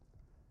said,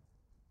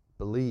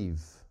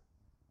 believe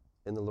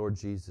in the Lord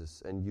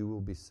Jesus, and you will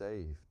be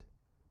saved,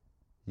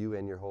 you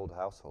and your whole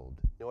household.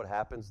 You know what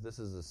happens? This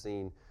is a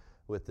scene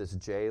with this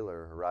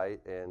jailer,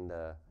 right? And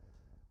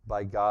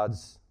by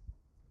God's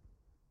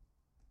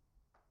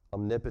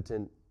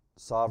omnipotent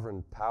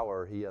sovereign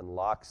power, he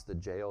unlocks the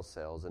jail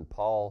cells, and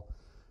Paul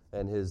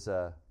and his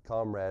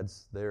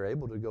comrades, they're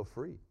able to go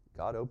free.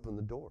 God opened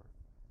the door.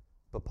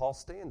 But Paul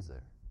stands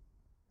there.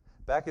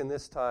 Back in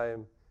this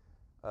time,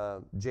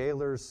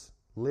 jailers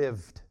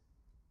lived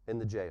in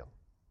the jail.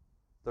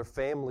 Their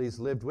families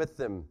lived with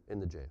them in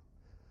the jail.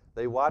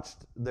 They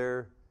watched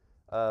their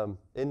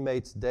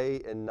inmates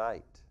day and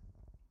night.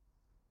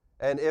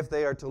 And if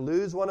they are to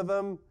lose one of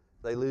them,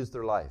 they lose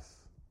their life.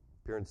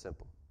 Pure and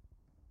simple.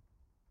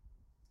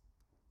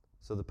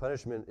 So the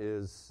punishment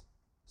is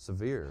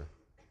severe.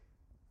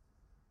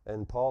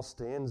 And Paul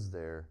stands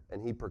there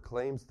and he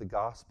proclaims the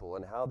gospel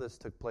and how this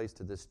took place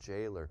to this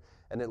jailer.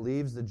 And it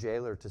leaves the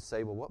jailer to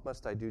say, well, what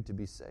must I do to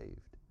be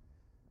saved?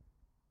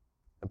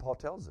 And Paul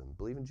tells him,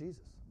 believe in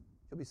Jesus.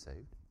 You'll be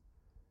saved.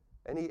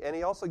 And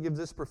he also gives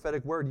this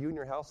prophetic word, you and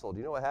your household.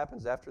 You know what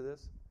happens after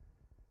this?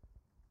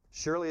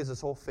 Surely as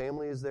this whole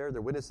family is there,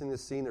 they're witnessing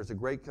this scene, there's a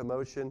great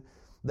commotion.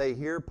 They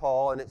hear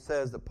Paul, and it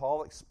says that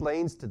Paul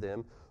explains to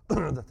them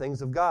the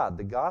things of God,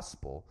 the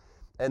gospel.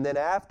 And then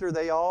after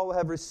they all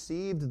have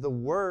received the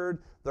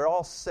word, they're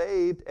all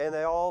saved, and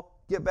they all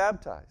get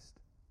baptized.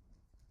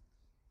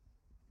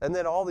 And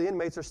then all the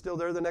inmates are still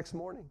there the next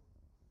morning.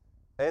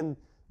 And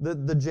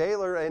the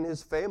jailer and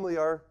his family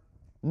are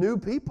new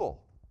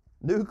people,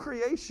 new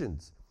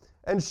creations.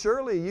 And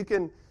surely you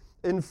can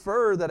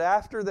infer that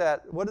after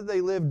that, what did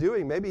they live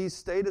doing? Maybe he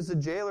stayed as a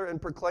jailer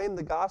and proclaimed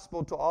the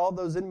gospel to all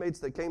those inmates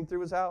that came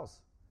through his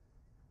house.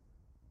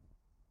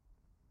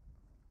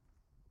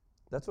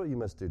 That's what you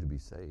must do to be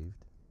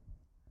saved.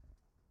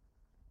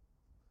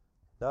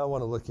 Now I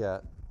want to look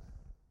at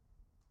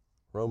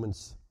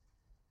Romans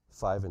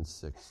 5 and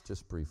 6,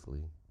 just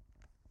briefly.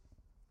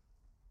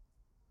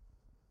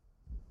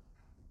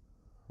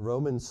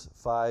 Romans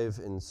 5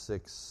 and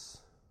 6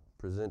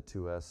 present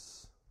to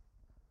us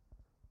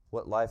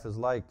what life is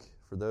like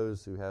for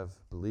those who have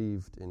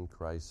believed in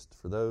Christ,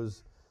 for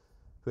those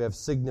who have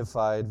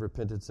signified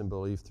repentance and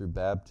belief through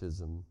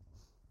baptism.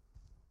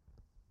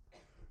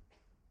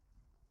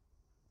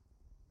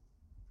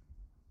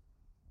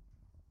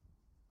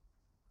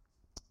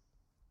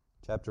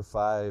 Chapter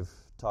 5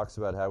 talks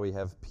about how we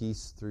have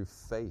peace through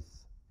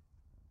faith.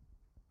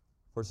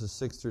 Verses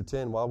 6 through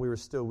 10, while we were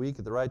still weak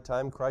at the right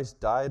time, Christ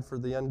died for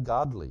the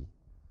ungodly.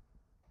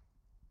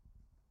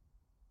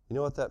 You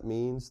know what that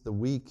means? The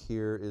weak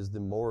here is the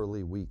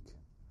morally weak.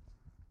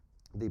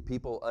 The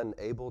people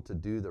unable to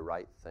do the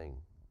right thing.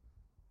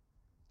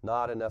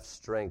 Not enough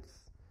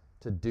strength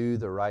to do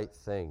the right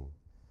thing.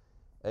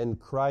 And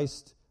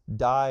Christ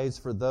dies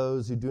for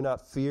those who do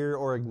not fear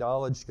or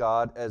acknowledge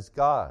God as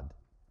God.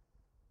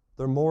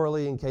 They're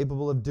morally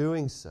incapable of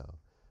doing so.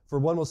 For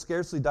one will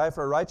scarcely die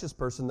for a righteous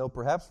person, though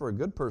perhaps for a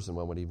good person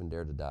one would even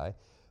dare to die.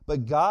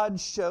 But God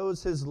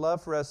shows his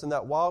love for us in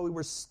that while we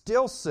were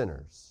still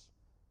sinners,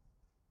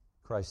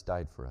 Christ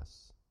died for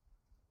us.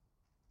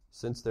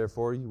 Since,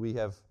 therefore, we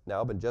have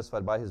now been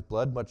justified by his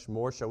blood, much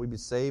more shall we be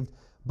saved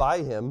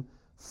by him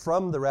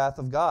from the wrath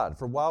of God.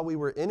 For while we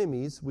were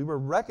enemies, we were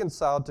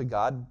reconciled to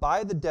God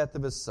by the death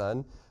of his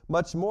Son.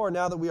 Much more,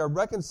 now that we are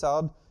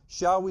reconciled,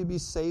 shall we be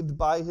saved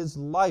by his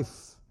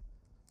life.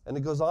 And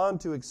it goes on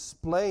to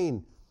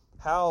explain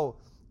how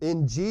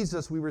in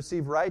Jesus we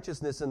receive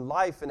righteousness and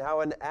life, and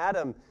how in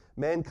Adam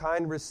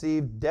mankind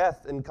received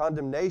death and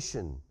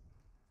condemnation.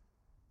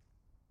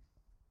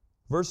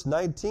 Verse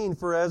 19,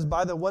 for as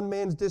by the one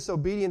man's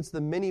disobedience the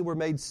many were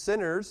made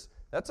sinners.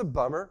 That's a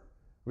bummer.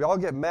 We all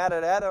get mad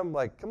at Adam,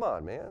 like, come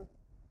on, man.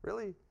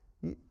 Really?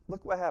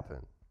 Look what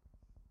happened.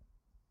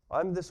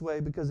 I'm this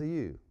way because of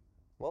you.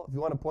 Well, if you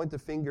want to point the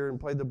finger and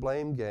play the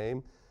blame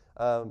game,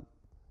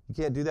 you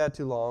can't do that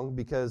too long,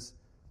 because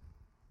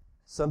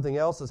something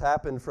else has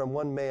happened from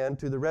one man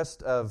to the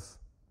rest of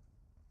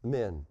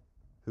men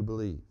who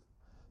believe.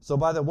 So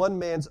by the one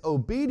man's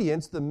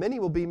obedience, the many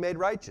will be made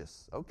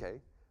righteous. Okay.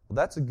 Well,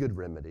 that's a good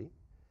remedy.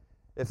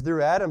 If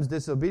through Adam's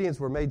disobedience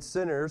we're made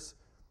sinners,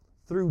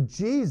 through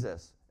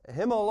Jesus,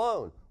 him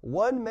alone,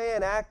 one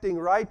man acting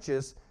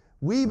righteous,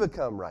 we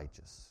become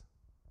righteous.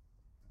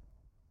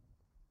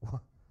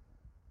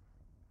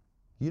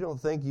 You don't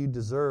think you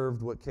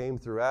deserved what came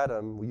through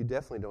Adam? Well, you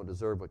definitely don't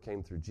deserve what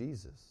came through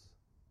Jesus.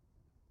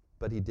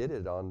 But he did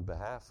it on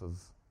behalf of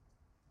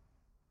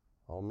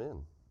all men.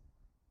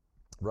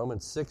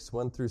 Romans 6,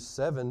 1 through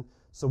 7.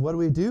 So what do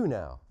we do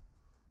now?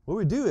 What do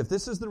we do? If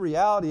this is the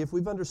reality, if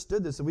we've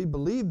understood this, if we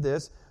believe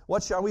this,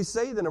 what shall we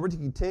say then? Are we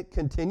to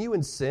continue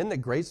in sin that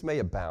grace may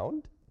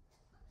abound?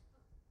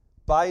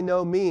 By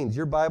no means.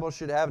 Your Bible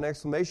should have an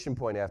exclamation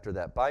point after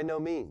that. By no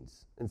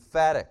means.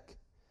 Emphatic.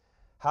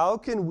 How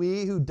can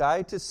we who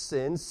died to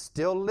sin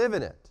still live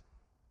in it?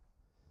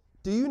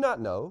 Do you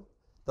not know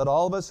that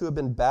all of us who have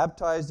been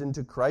baptized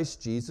into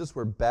Christ Jesus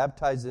were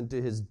baptized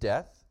into his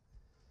death?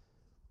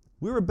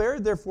 We were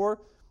buried,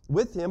 therefore,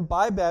 with him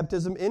by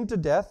baptism into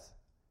death,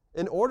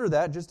 in order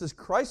that, just as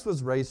Christ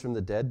was raised from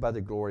the dead by the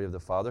glory of the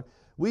Father,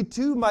 we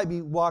too might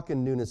walk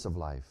in newness of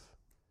life.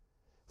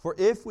 For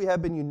if we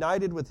have been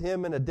united with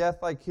him in a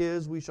death like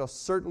his, we shall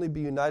certainly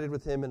be united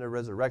with him in a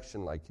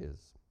resurrection like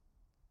his.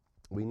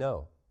 We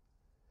know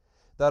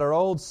that our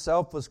old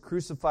self was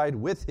crucified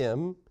with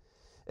him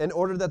in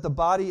order that the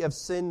body of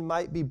sin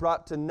might be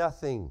brought to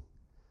nothing,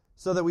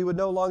 so that we would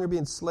no longer be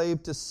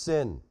enslaved to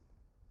sin.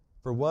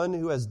 For one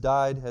who has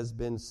died has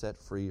been set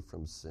free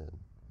from sin.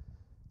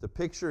 The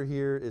picture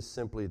here is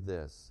simply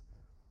this.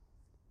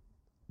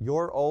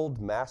 Your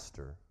old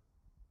master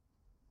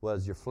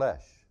was your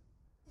flesh,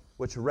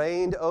 which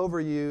reigned over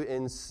you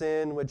in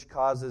sin, which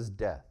causes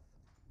death.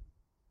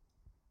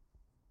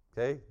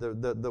 Okay?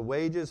 The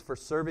wages for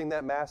serving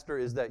that master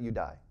is that you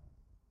die.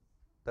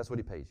 That's what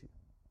he pays you.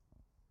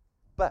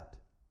 But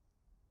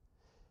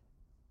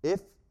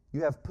if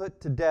you have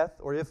put to death,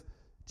 or if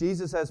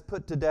Jesus has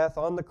put to death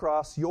on the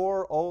cross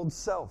your old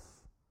self,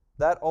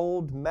 that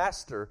old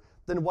master,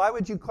 then why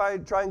would you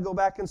try and go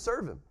back and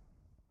serve him?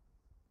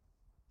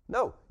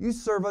 No, you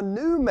serve a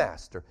new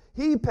master.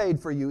 He paid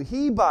for you.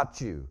 He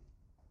bought you.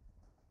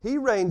 He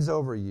reigns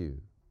over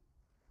you.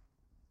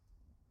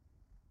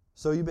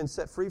 So you've been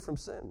set free from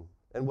sin.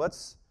 And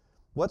what's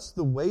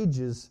the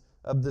wages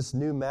of this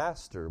new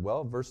master?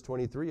 Well, verse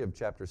 23 of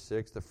chapter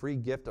 6, the free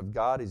gift of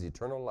God is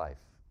eternal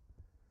life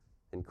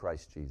in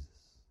Christ Jesus.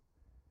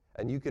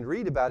 And you can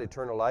read about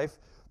eternal life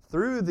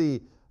through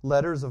the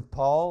letters of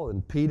Paul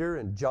and Peter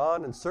and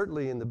John, and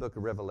certainly in the book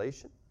of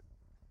Revelation.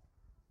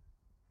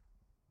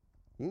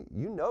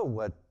 You know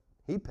what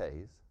he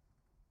pays.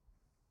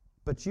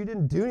 But you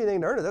didn't do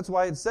anything to earn it. That's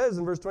why it says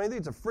in verse 23,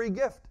 it's a free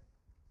gift.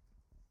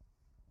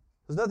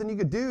 There's nothing you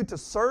could do to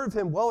serve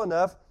him well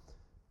enough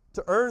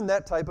to earn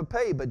that type of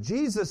pay. But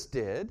Jesus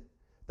did.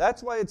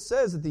 That's why it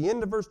says at the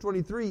end of verse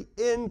 23,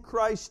 in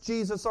Christ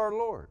Jesus our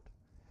Lord.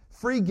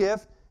 Free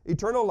gift,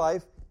 eternal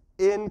life,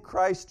 in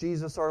Christ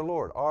Jesus our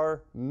Lord,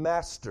 our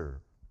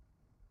Master,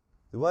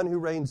 the one who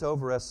reigns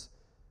over us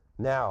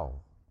now.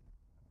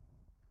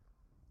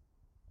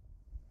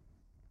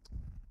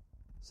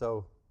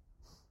 So,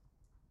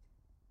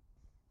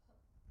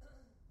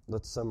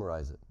 let's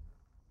summarize it.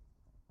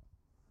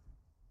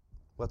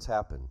 What's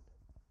happened?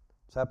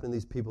 What's happened to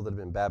these people that have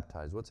been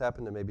baptized? What's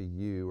happened to maybe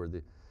you or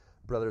the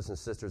brothers and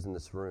sisters in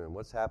this room?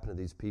 What's happened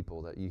to these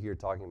people that you hear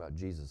talking about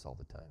Jesus all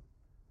the time?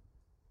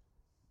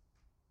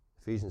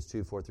 Ephesians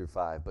 2, 4 through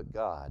 5. But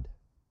God,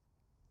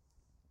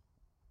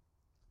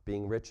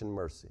 being rich in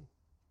mercy,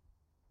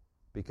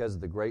 because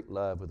of the great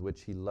love with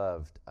which he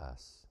loved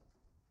us,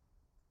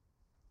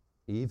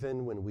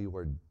 even when we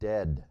were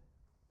dead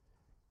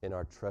in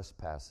our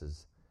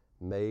trespasses,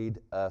 made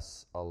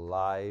us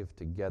alive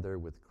together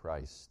with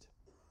Christ.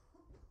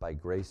 By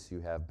grace you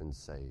have been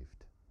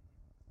saved.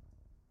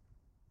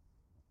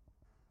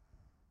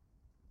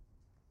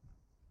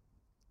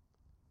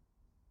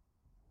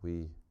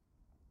 We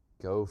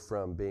go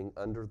from being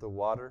under the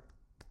water,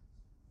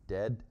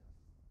 dead,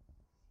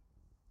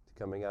 to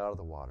coming out of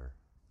the water,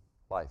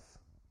 life.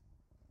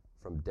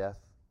 From death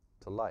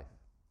to life.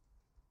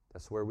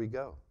 That's where we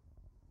go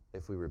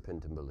if we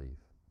repent and believe.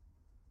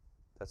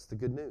 That's the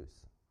good news.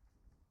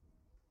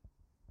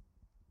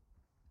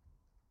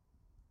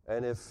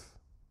 And if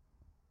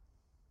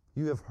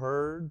you have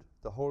heard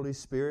the Holy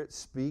Spirit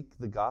speak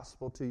the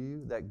gospel to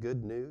you, that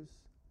good news,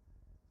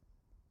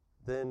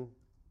 then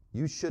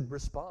you should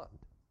respond.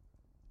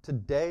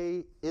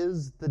 Today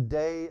is the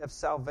day of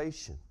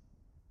salvation.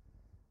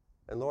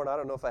 And Lauren, I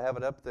don't know if I have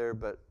it up there,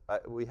 but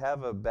we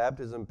have a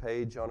baptism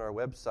page on our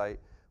website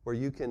where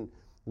you can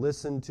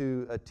listen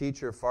to a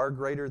teacher far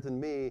greater than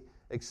me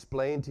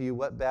explain to you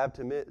what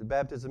baptism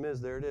is.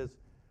 There it is.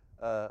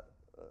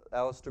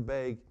 Alistair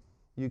Begg.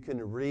 You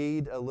can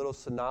read a little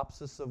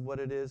synopsis of what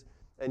it is,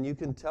 and you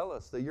can tell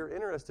us that you're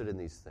interested in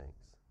these things.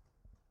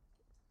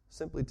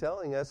 Simply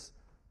telling us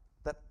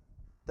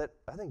that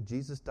I think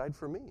Jesus died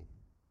for me.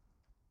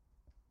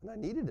 And I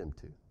needed him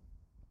to.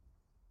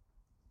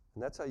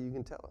 And that's how you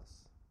can tell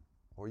us.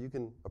 Or you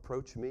can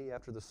approach me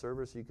after the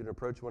service. You can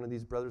approach one of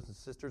these brothers and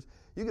sisters.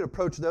 You can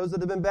approach those that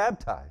have been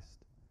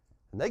baptized.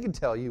 And they can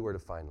tell you where to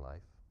find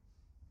life.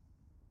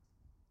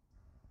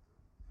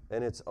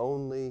 And it's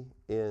only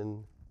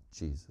in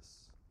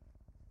Jesus.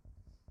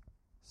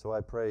 So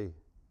I pray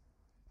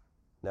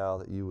now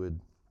that you would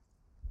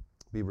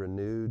be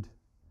renewed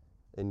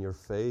in your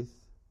faith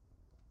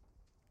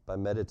by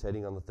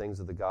meditating on the things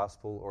of the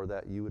gospel, or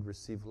that you would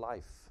receive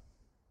life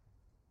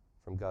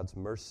from God's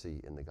mercy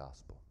in the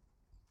gospel.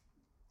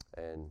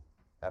 And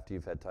after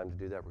you've had time to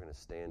do that, we're going to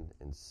stand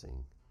and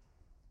sing.